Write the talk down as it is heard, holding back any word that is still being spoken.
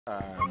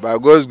By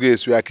God's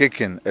grace, we are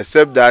kicking,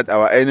 except that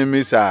our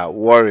enemies are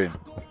warring.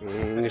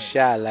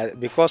 Inshallah,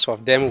 because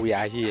of them we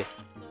are here.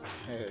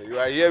 You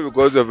are here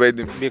because of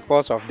enemies.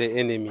 Because of the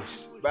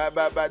enemies. But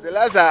the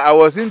last time I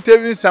was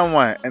interviewing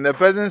someone, and the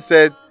person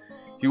said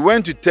he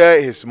went to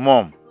tell his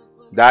mom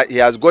that he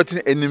has gotten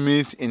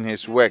enemies in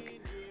his work.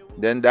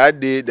 Then that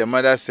day, the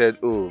mother said,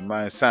 "Oh,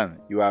 my son,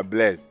 you are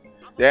blessed."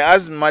 Then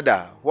asked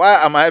mother,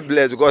 "Why am I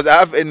blessed? Because I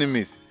have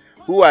enemies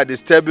who are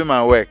disturbing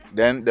my work."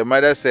 Then the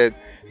mother said,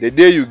 "The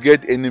day you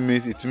get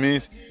enemies, it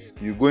means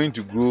you're going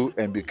to grow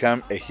and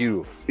become a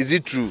hero." Is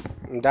it true?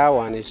 That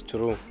one is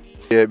true.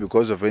 Yeah,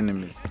 because of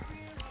enemies.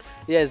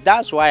 Yes,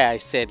 that's why I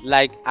said,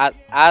 like,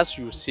 as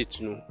you sit,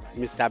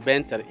 Mr.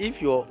 Benter,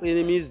 if your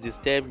enemies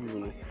disturb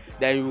you,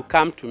 then you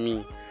come to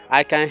me.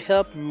 I can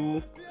help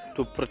you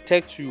to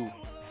protect you.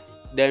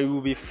 Then you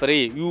will be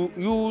free.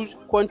 You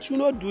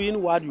continue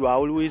doing what you have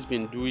always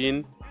been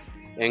doing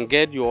and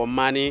get your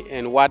money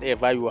and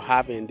whatever you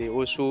have, and they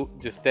also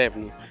disturb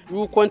you. You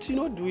will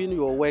continue doing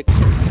your work.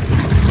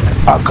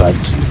 Akan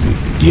TV,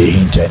 the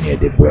internet,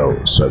 the bell,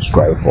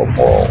 subscribe for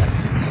more.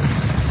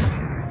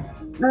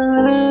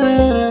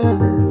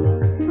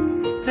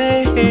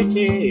 Hey.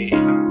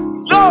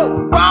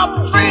 Yo,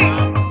 Bob Free.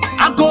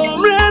 I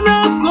go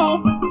rena so.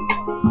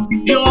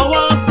 You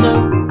want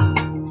some?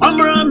 I'm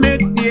gonna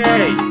mix ye.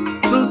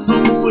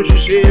 Susumu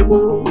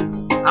jemo.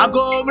 I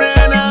go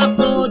rena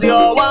so. You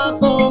want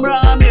some?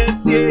 I'm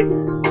mix ye.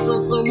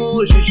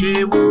 Susumu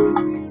jemo.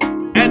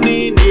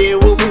 Any day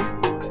woman.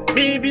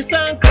 Maybe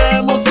some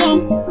crème or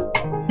some.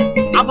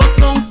 Aba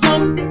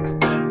some.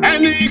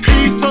 Any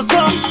crease or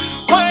some.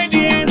 Why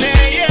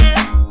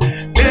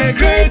the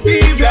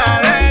creative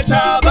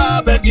director,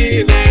 Baba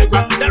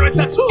Jinegua,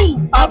 director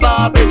too,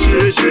 Baba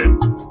Children,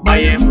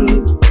 Mayemu,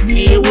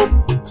 Niwo,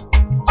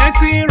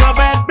 Eti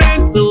Robert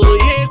Bento,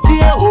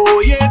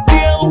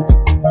 Yetio,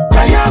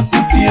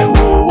 Kayasuti,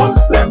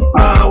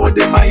 Sempa, what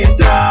the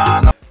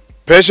Mayadan.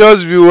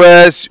 Precious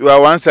viewers, you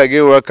are once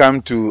again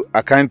welcome to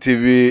Akan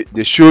TV.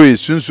 The show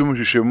is Sunsum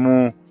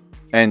Shishemu,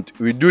 and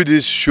we do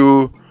this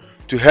show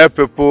to help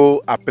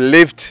people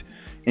uplift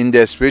in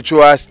their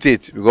spiritual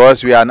state,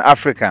 because we are an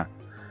African.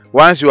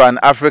 Once you are an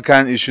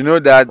African, you should know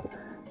that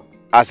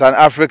as an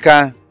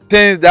African,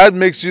 things that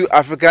makes you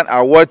African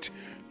are what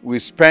we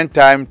spend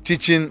time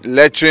teaching,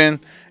 lecturing,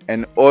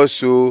 and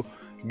also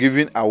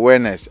giving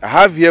awareness. I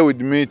have here with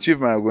me Chief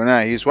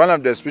Maragona. He's one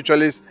of the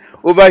spiritualists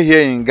over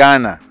here in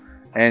Ghana,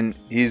 and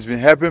he's been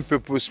helping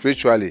people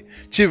spiritually.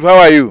 Chief, how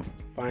are you?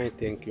 Fine,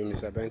 thank you,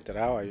 Mr. Benter.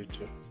 How are you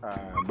too?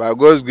 By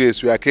God's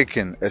grace, we are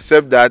kicking,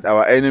 except that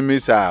our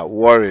enemies are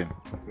warring.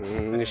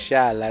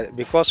 Inshallah,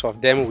 because of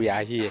them we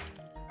are here.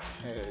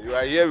 You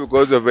are here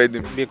because of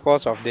enemies.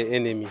 Because of the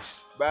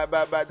enemies. But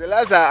the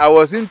last time I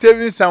was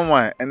interviewing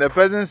someone, and the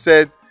person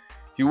said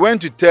he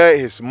went to tell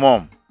his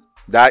mom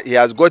that he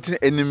has gotten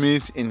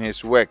enemies in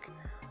his work.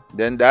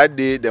 Then that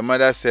day, the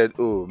mother said,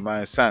 "Oh,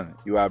 my son,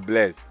 you are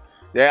blessed."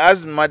 Then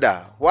asked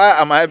mother, "Why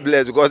am I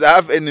blessed? Because I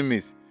have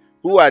enemies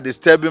who are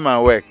disturbing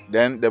my work."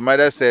 Then the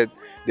mother said,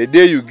 "The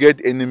day you get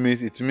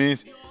enemies, it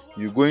means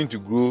you're going to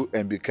grow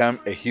and become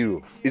a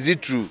hero." Is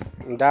it true?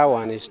 That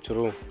one is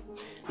true.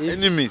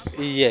 Enemies?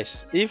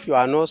 Yes. If you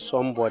are not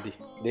somebody,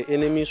 the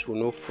enemies will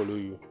not follow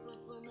you.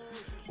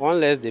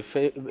 Unless the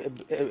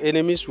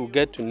enemies will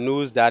get to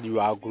know that you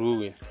are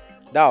growing.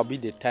 That will be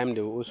the time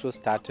they will also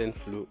start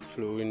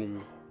following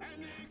you.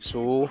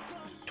 So,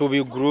 to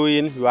be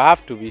growing, you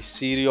have to be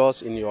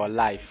serious in your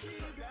life.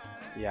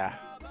 Yeah.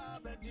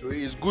 So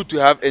it's good to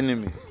have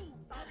enemies.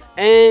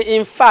 And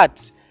in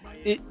fact,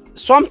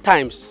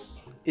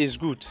 sometimes it's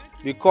good,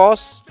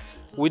 because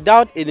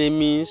without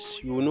enemies,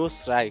 you will not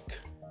strike.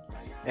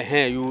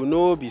 You will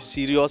not be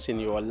serious in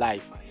your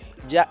life.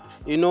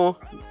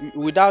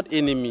 Without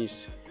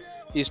enemies,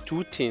 it's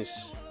two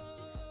things.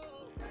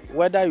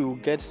 Whether you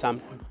get some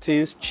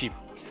things cheap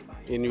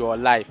in your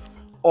life,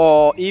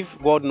 or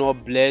if God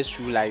not bless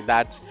you like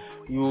that,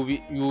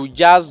 you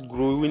just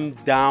growing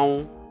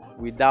down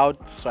without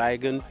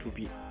trying to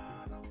be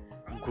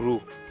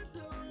grow.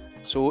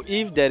 So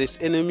if there is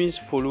enemies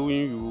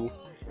following you,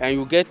 and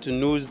you get to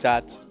know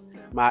that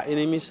my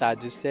enemies are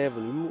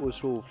disturbing, you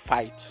also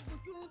fight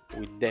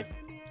with them.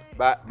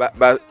 But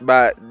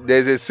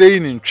there's a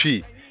saying in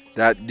Tree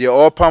that the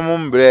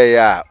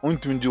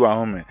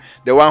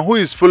one who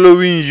is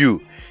following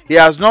you, he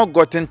has not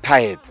gotten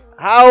tired.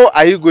 How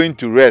are you going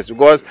to rest?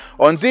 Because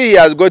until he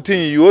has gotten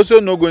you, you also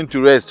not going to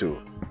rest too.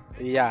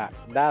 Yeah,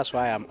 that's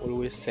why I'm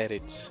always said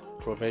it.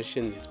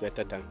 Prevention is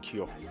better than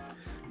cure.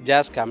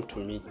 Just come to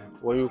me.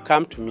 When you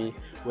come to me,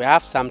 we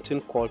have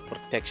something called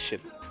protection.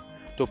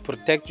 To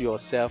protect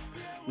yourself,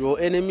 your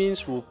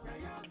enemies will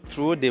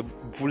throw the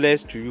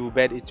bullets to you,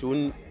 but it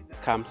won't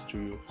come to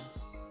you.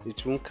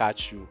 It won't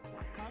catch you.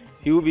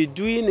 He will be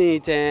doing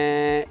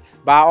it,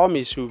 by all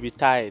means, you will be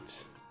tired.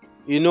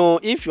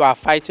 If you are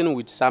fighting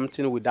with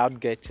something without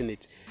getting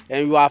it,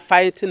 and you are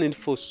fighting it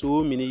for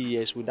so many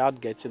years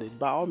without getting it,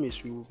 by all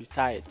means, you will be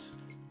tired.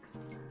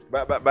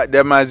 But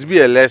there must be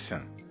a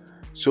lesson.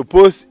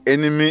 Suppose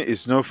enemy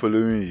is not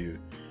following you,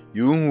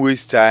 you won't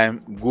waste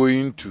time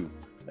going to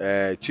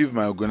Chief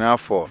Maiguna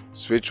for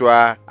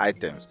spiritual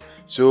items.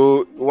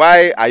 So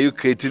why are you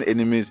creating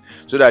enemies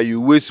so that you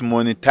waste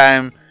money,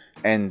 time,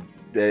 and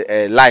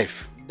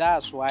life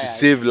That's why to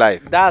save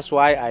life? That's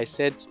why I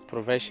said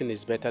prevention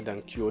is better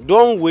than cure.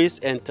 Don't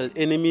waste until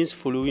enemies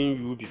following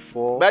you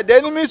before. But the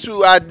enemies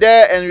who are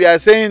there, and we are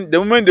saying the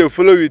moment they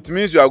follow you, it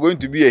means you are going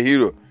to be a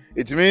hero.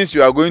 It means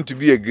you are going to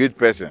be a great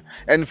person.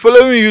 And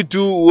following you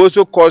too will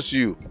also cost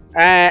you.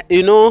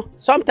 You know,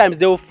 sometimes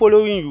they will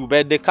following you,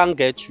 but they can't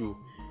get you.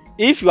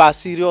 If you are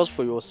serious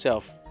for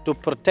yourself, to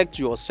protect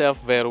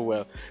yourself very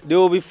well, they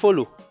will be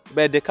follow,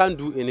 but they can't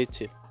do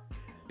anything.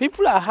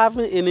 People are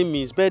having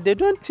enemies, but they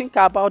don't think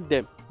about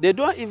them. They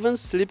don't even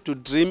sleep to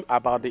dream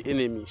about the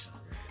enemies.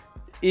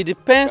 It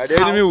depends. But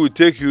the enemy will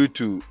take you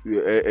to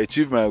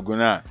Chief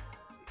Maiguna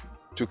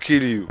to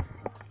kill you.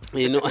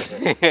 You know,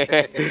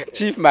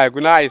 Chief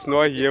Maiguna is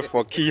not here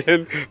for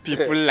killing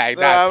people like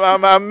that.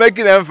 I'm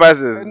making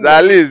emphasis.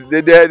 At least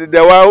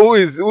the one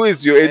who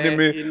is your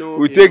enemy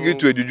will take you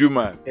to a juju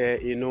man.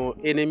 You know,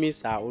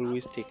 enemies are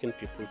always taking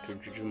people to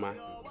juju man,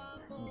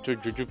 to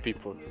juju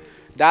people.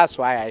 That's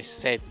why I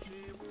said,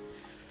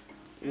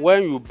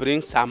 when you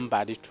bring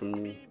somebody to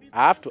me,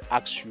 I have to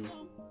ask you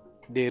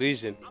the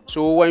reason.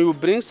 So when you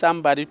bring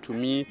somebody to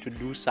me to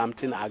do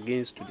something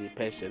against the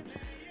person,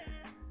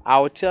 I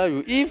will tell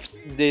you,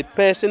 if the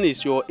person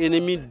is your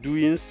enemy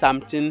doing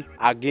something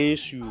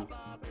against you,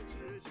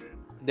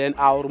 then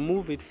I'll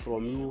remove it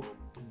from you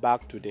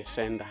back to the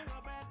sender.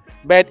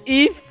 But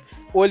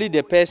if only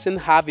the person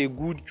have a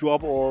good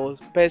job or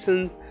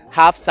person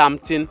have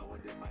something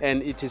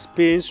and it is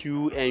pains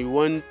you and you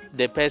want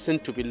the person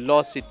to be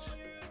lost it,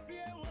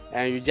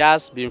 and you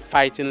just been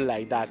fighting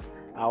like that,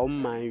 I won't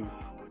mind you.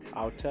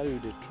 I'll tell you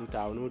the truth,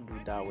 I will not do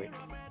that way.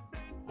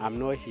 I'm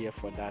not here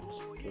for that,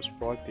 to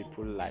spoil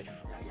people's life.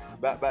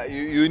 But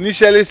you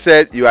initially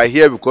said you are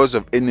here because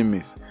of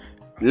enemies.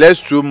 Let's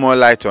throw more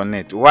light on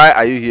it. Why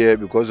are you here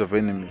because of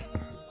enemies?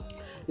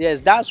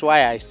 Yes, that's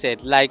why I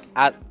said, like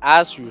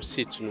as you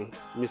sit, you know,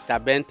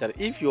 Mr. Benter,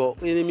 if your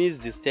enemies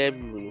disturb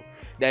you, you know,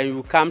 then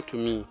you come to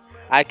me.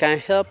 I can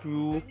help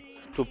you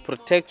to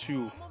protect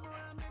you.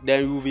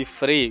 Then you will be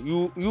free.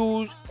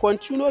 You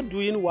continue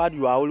doing what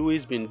you have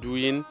always been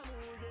doing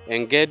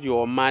and get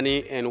your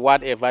money and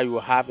whatever you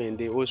have, and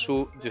they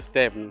also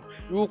disturb you.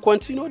 You will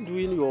continue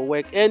doing your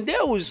work and they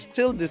will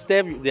still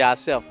disturb you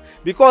themselves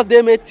because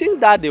they may think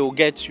that they will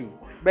get you,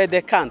 but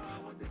they can't.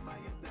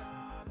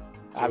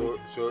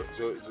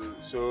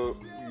 So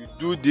you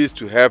do this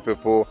to help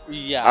people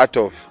out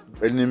of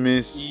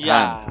enemies'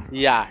 hand.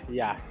 Yeah.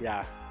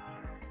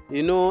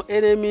 You know,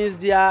 enemies,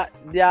 they are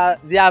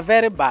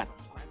very bad.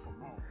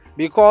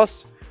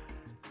 Because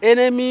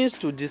enemies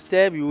to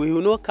disturb you, he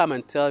will not come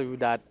and tell you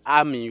that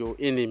I'm your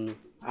enemy,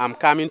 I'm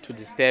coming to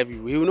disturb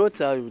you. He will not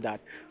tell you that.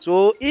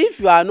 So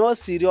if you are not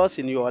serious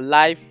in your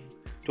life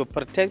to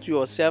protect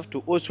yourself,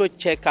 to also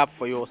check up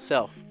for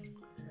yourself,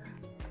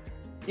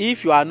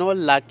 if you are not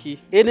lucky,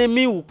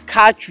 enemy will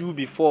catch you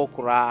before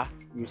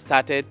you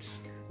started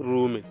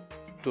roaming,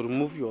 to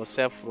remove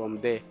yourself from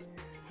there.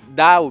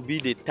 That will be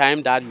the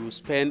time that you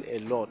spend a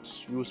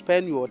lot. You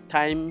spend your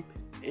time.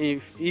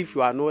 If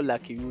you are not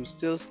lucky, you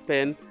still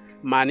spend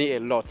money a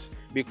lot,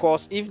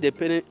 because if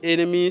the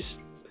enemies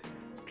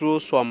throw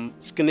some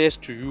sickness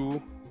to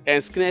you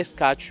and sickness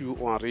catch you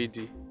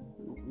already,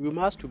 you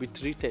must to be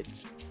treated.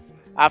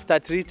 After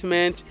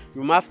treatment,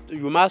 you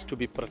must to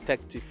be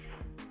protective.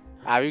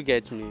 Have you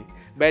get me?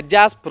 But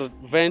just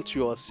prevent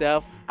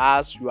yourself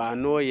as you are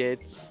not yet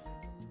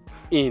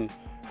in.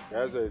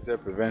 That's why I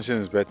said prevention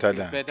is better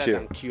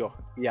than cure.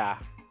 Yeah.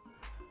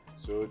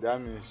 So that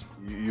means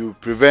you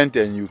prevent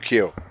and you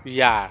cure.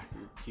 Yeah,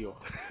 you cure.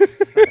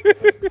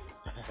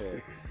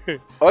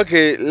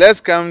 Okay,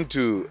 let's come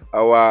to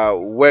our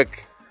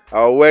work.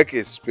 Our work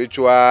is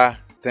spiritual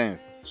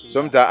things.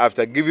 Sometimes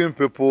after giving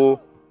people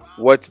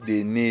what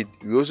they need,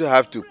 we also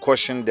have to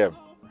caution them.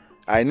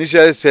 I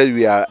initially said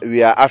we are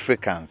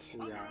Africans,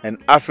 and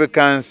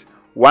Africans,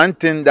 one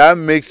thing that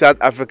makes us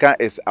African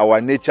is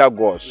our nature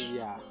gods.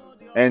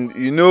 And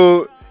you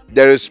know,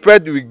 the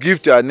respect we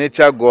give to our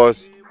nature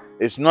gods,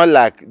 it's not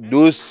like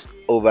those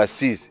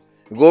overseas.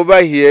 You go over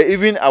here,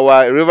 even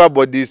our river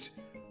bodies,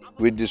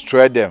 we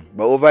destroy them,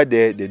 but over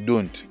there they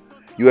don't.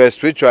 You are a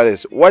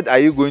spiritualist. What are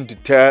you going to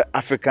tell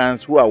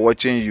Africans who are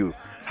watching you,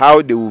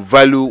 how they will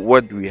value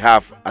what we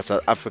have as an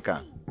African?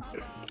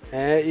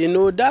 You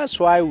know, that's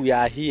why we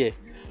are here.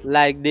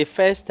 Like the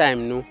first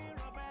time, no,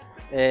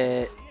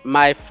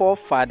 my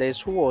forefathers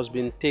who was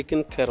been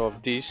taking care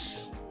of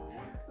these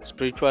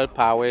spiritual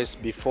powers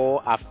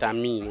before, after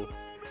me, no,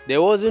 they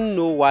wasn't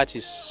know what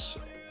is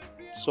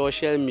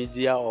social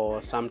media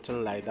or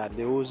something like that.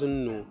 They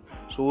wasn't know.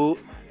 So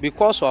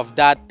because of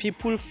that,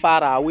 people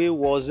far away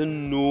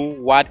wasn't know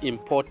what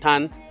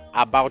important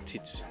about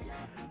it.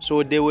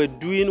 So they were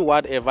doing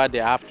whatever they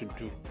have to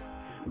do.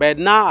 But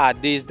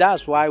nowadays,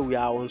 that's why we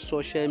are on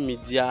social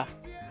media,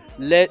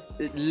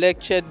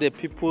 lecture the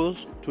people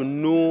to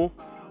know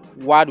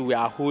what we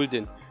are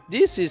holding.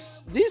 This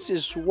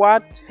is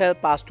what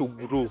help us to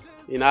grow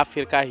in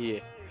Africa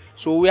here.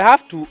 So we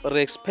have to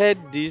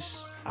respect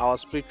this, our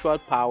spiritual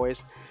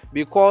powers,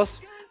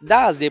 because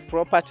that's the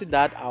property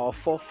that our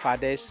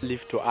forefathers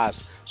leave to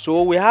us.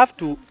 So we have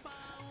to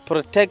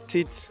protect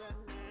it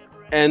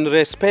and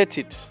respect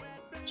it,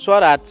 so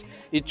that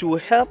it will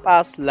help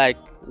us like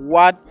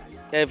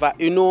whatever,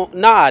 you know,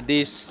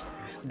 nowadays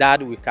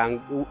that we can,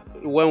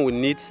 when we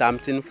need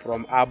something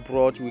from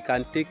abroad, we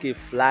can take a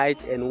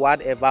flight and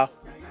whatever.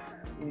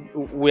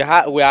 We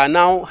are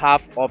now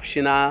have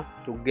optional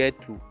to get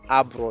to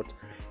abroad.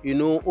 You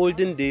know,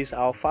 olden days,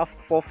 our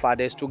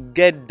forefathers, to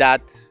get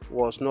that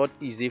was not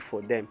easy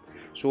for them.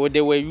 So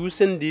they were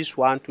using this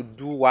one to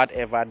do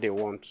whatever they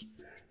want.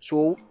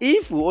 So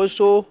if we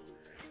also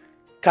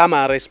come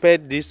and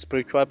respect these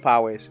spiritual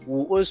powers,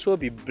 we'll also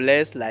be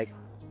blessed like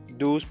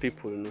those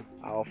people, you know,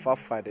 our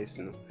forefathers,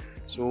 you know.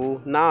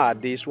 So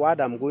nowadays,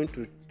 what I'm going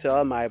to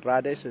tell my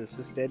brothers and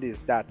sisters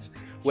is that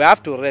we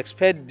have to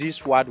respect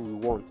this what we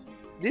want.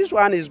 This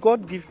one is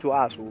God give to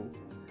us,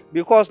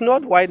 because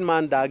not white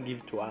man that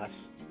give to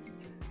us.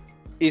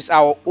 It's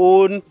our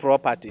own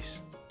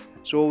properties.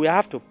 So we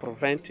have to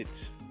prevent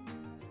it.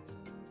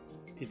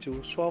 It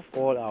will solve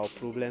all our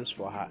problems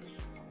for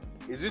us.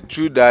 Is it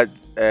true that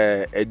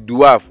a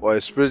dwarf or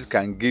a spirit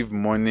can give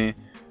money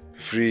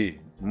free,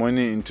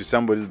 money into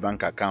somebody's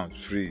bank account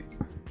free?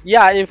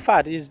 Yeah, in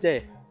fact, it's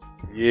there.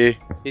 Yeah.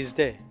 It's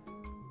there.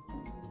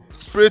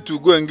 Spirit to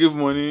go and give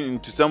money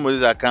into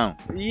somebody's account?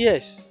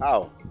 Yes.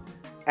 How?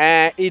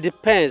 It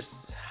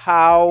depends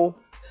how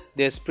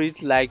the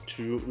spirit likes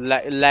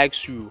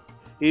you.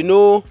 You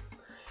know,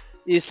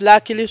 it's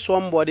likely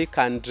somebody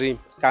can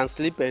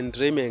sleep and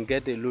dream and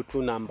get a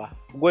lotto number.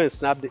 Go and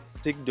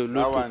stick the lotto.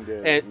 That one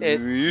there.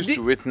 We used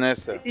to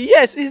witness.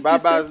 Yes, it's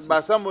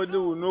but somebody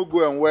will not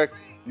go and work.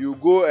 You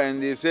go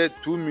and they say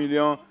 2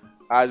 million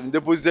has been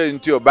deposited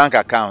into your bank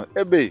account.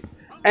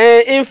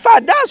 In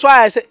fact, that's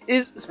why I say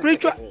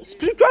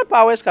spiritual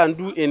powers can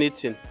do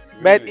anything.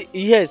 But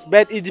yes,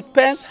 but it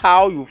depends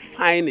how you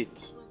find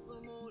it.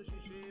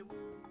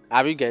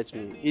 Have you get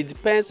me? It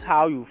depends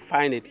how you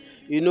find it.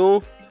 You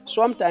know,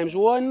 sometimes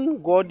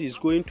when God is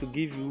going to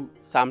give you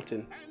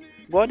something,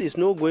 God is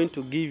not going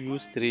to give you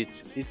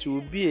straight. It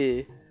will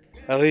be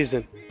a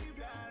reason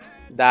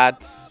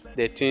that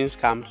the things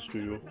comes to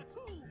you.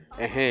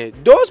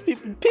 Those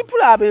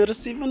people have been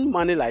receiving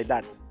money like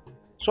that.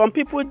 Some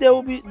people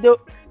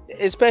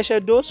especially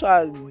those who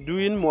are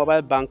doing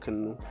mobile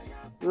banking.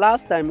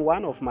 Last time,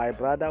 one of my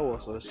brother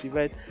was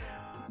receiving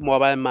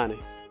mobile money,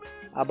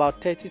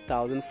 about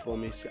 30,000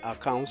 from his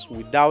accounts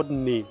without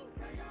name.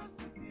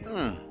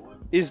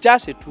 It's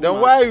just a 2 Then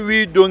months. why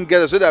we don't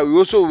get it so that we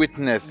also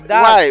witness?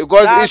 Why?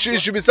 Because it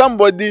should be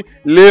somebody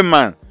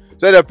layman,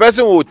 so the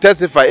person will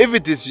testify. If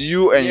it is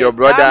you and your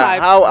brother,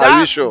 how are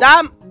you sure?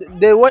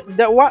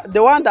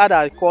 The one that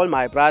I call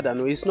my brother,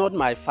 no, it's not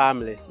my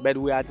family, but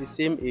we are the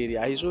same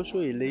area. He's also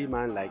a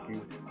layman like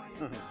you.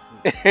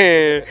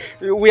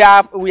 we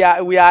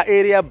are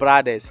area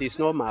brothers. He's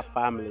not my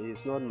family.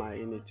 He's not my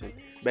anything,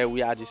 but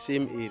we are the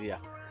same area.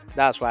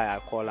 That's why I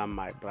call him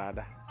my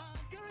brother.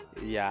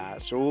 Yeah.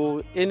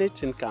 So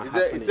anything can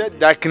happen. He said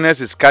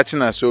darkness is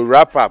catching us. So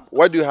wrap up.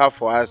 What do you have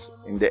for us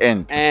in the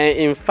end?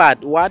 In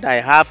fact, what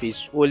I have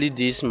is only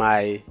these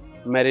my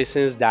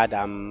medicines that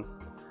I'm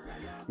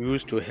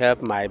used to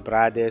help my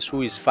brothers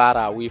who is far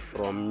away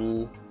from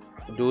me.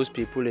 Those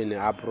people in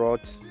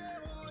abroad.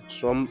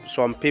 Some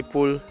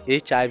people,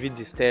 HIV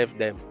disturb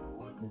them,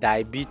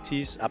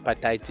 diabetes,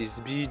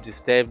 hepatitis B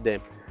disturb them.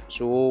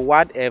 So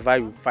whatever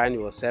you find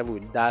yourself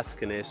with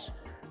darkness,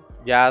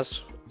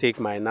 just take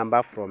my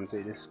number from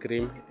the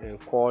screen and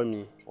call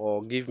me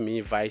or give me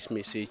a voice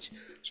message,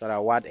 so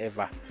that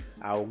whatever,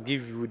 I'll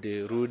give you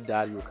the route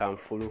that you can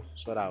follow,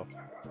 so that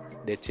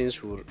the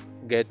things will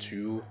get to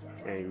you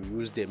and you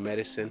use the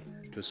medicine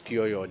to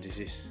cure your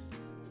disease.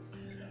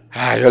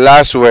 Your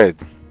last word.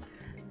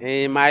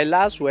 My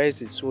last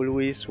words is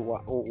always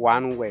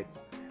one word: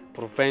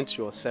 prevent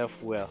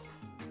yourself well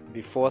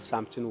before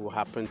something will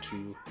happen to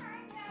you.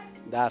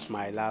 That's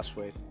my last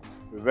word.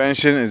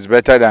 Prevention is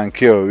better than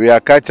cure. We are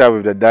catch up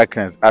with the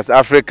darkness. As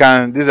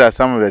Africans, these are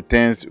some of the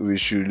things we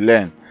should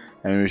learn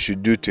and we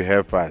should do to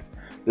help us.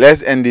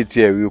 Let's end it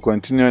here. We will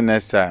continue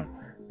next time.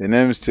 The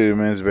name still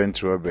remains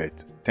Bent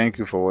Robert. Thank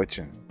you for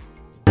watching.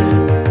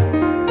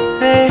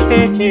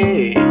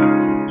 Hey.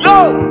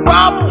 Yo,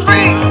 Bob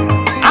Free.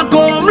 I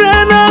go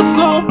rena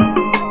so.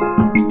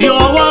 You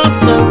want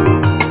so.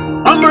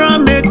 Amra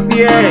makes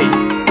ye.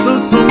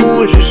 Susumu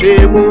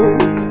jishemu.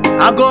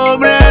 I go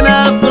rena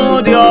so.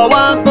 You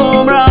want so.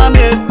 Amra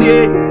makes ye.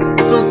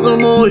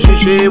 Susumu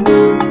jishemu.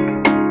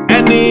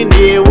 Any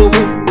day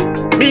woman.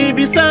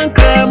 Maybe some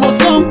creme or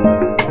some.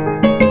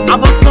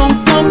 Aba some.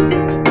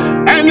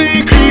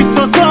 Any crease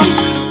or some.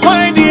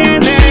 Why the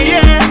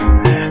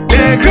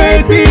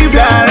creative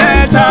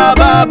director,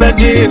 Baba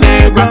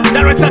Jinegua,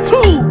 director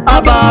 2,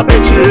 Ababa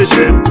Church,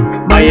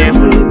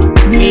 Miami,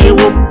 New,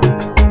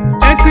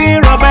 Eti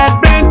Robert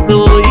Bento,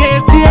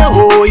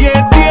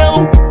 Yetio,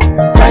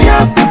 Kaya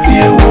City,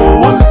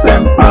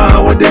 Sempa,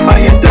 what the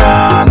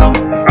Mayadano,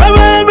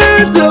 Robert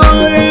Bento,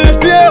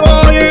 Yetio,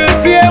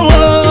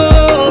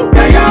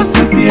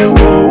 tie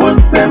wo won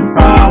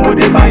sempa wo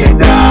de my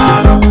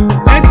dano.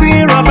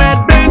 Ati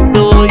Robert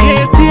Bento ye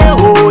tie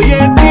wo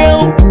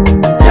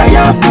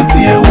Yaya so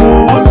tie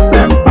wo won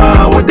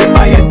sempa wo de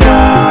my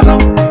dano.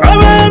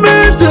 Robert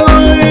Bento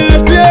ye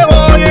tie wo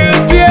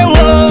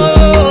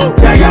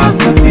Yaya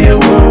so tie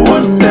wo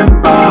won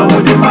sempa wo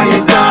de my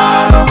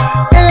dano.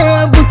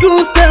 Butu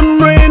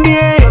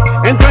semrenie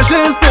and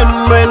crashes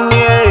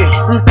semrenie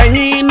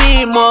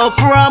mpanyini mo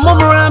from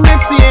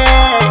Murametie.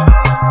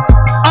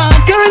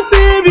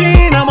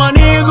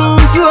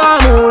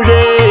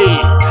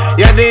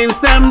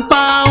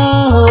 Sempa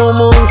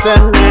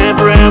Munsen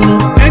Nebrem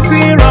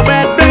Eti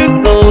Robert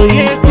Bento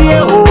Yetie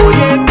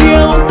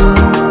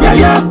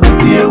Yaya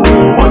Sutie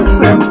Won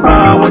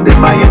Sempa Wode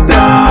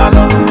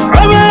Mayedano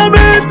Robert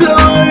Bento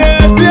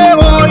Yetie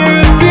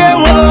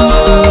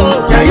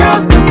Yaya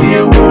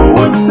Sutie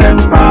Won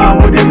Sempa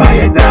Wode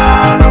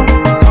Mayedano.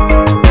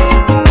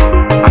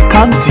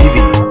 Akan TV,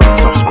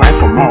 subscribe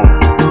for more.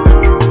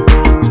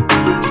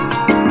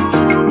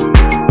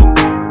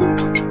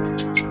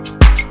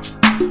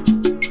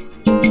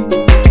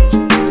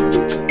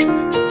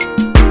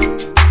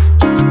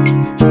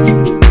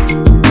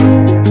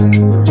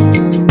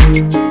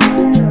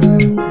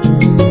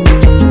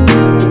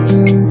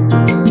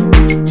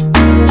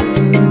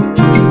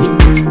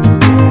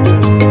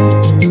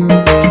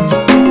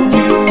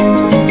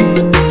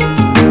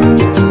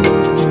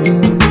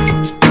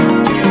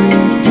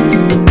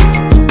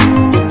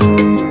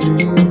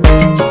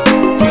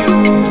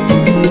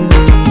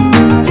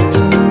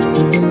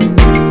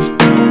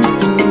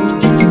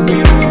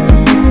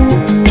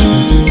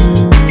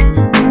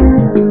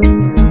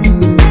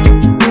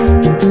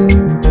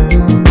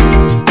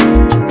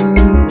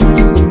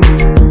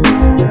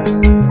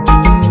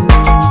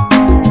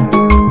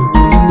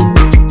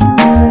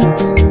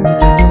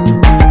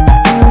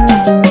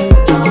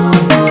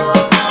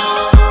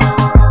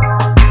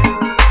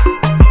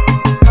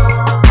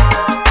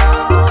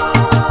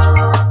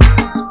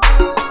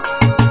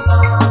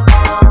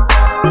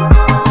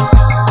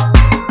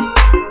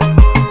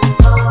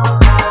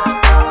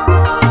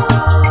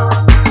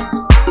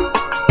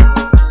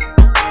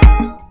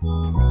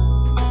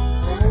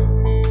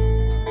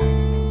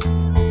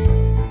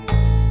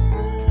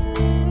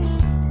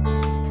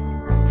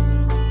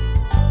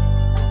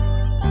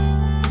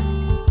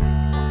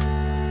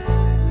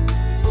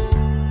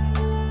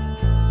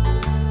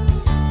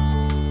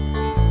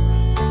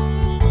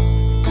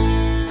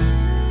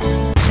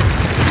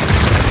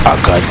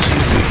 Akan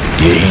TV,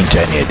 the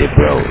internet, the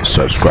bell.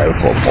 Subscribe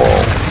for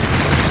more.